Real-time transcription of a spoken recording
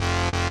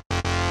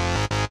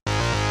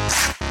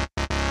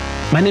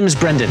My name is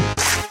Brendan,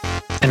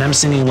 and I'm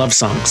singing love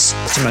songs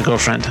to my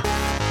girlfriend.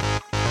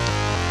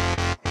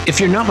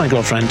 If you're not my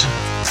girlfriend,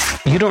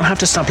 you don't have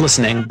to stop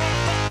listening,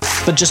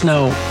 but just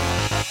know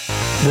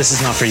this is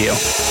not for you.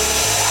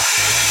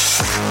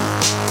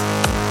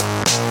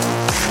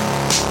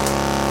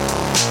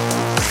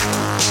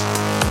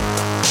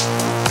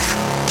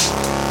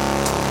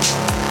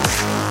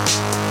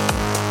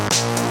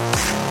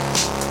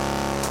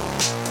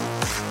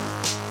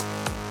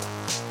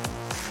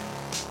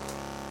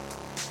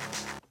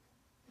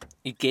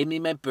 You gave me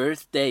my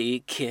birthday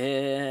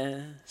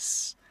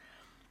kiss.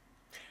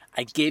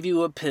 I gave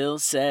you a pill,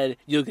 said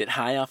you'll get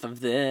high off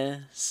of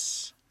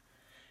this.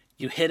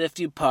 You hit a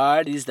few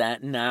parties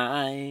that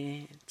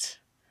night.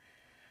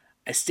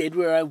 I stayed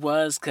where I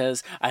was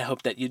 'cause I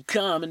hoped that you'd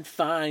come and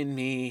find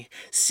me.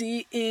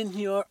 See in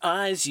your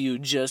eyes you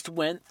just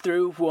went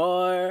through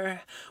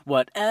war.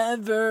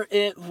 Whatever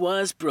it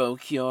was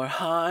broke your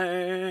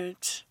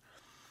heart.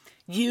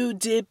 You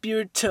dip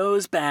your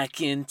toes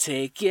back in,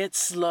 take it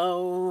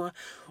slow.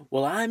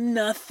 Well, I'm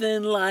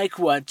nothing like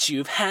what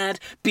you've had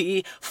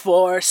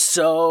before,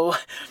 so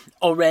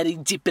already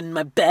deep in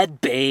my bed,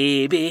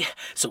 baby.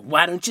 So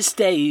why don't you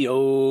stay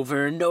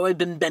over? Know I've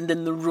been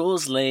bending the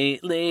rules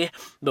lately,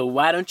 but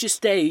why don't you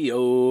stay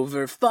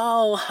over?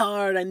 Fall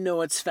hard, I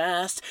know it's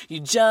fast. You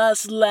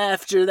just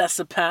left her, that's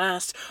the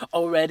past.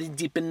 Already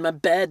deep in my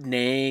bed,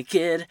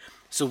 naked.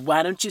 So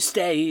why don't you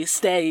stay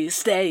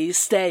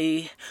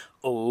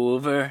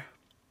over?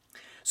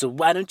 So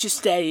why don't you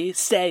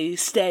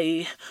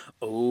stay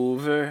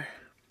over?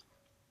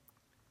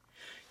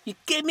 You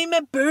gave me my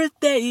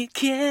birthday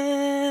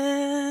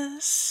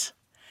kiss.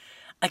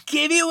 I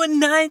gave you a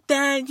night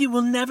that you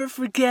will never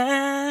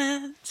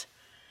forget.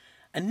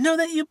 I know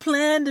that you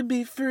plan to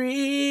be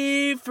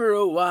free for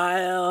a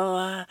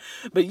while,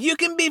 but you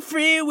can be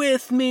free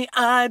with me.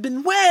 I've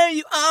been where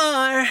you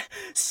are.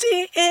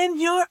 See in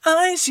your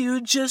eyes you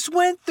just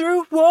went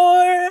through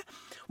war.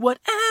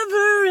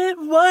 Whatever it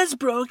was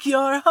broke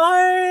your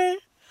heart.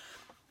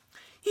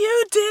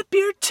 You dip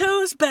your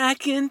toes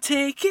back and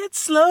take it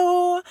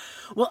slow.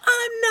 Well,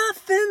 I'm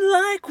nothing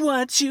like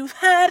what you've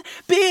had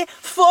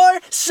before,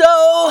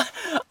 so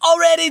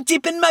already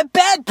deep in my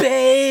bed,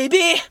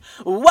 baby.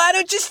 Why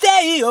don't you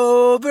stay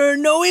over?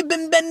 Know we've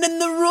been bending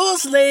the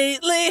rules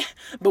lately,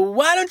 but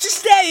why don't you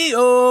stay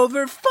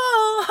over?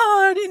 Fall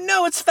hard, you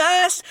know it's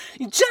fast.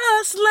 You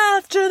just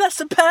left her, that's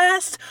the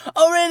past.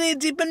 Already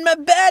deep in my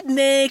bed,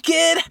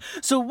 naked.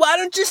 So why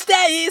don't you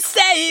stay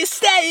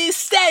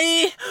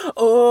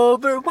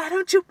over? Why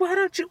don't you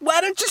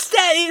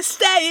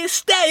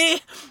stay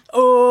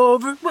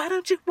over? Why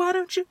don't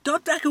you,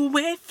 don't back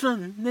away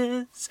from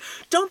this.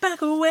 Don't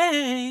back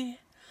away.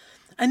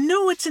 I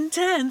know it's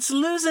intense,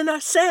 losing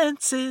our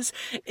senses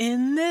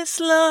in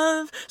this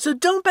love. So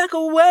don't back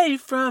away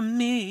from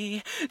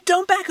me.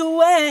 Don't back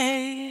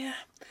away.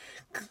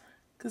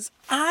 'Cause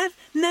I've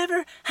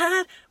never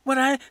had what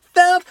I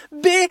felt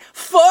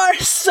before,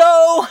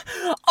 so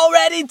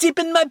already deep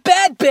in my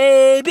bed,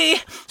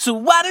 baby. So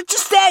why don't you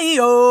stay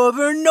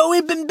over? Know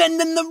we've been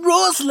bending the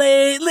rules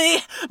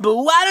lately, but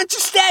why don't you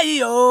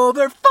stay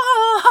over?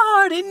 Fall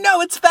hard, you know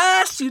it's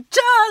fast. You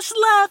just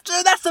left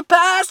her, that's the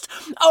past.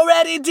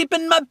 Already deep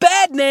in my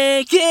bed,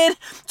 naked.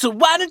 So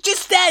why don't you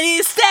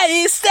stay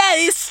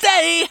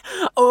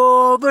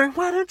over?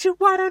 Why don't you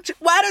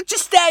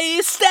stay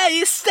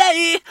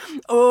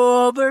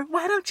over?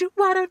 Why don't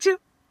you?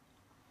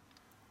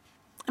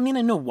 I mean,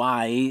 I know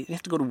why. You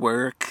have to go to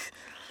work,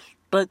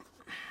 but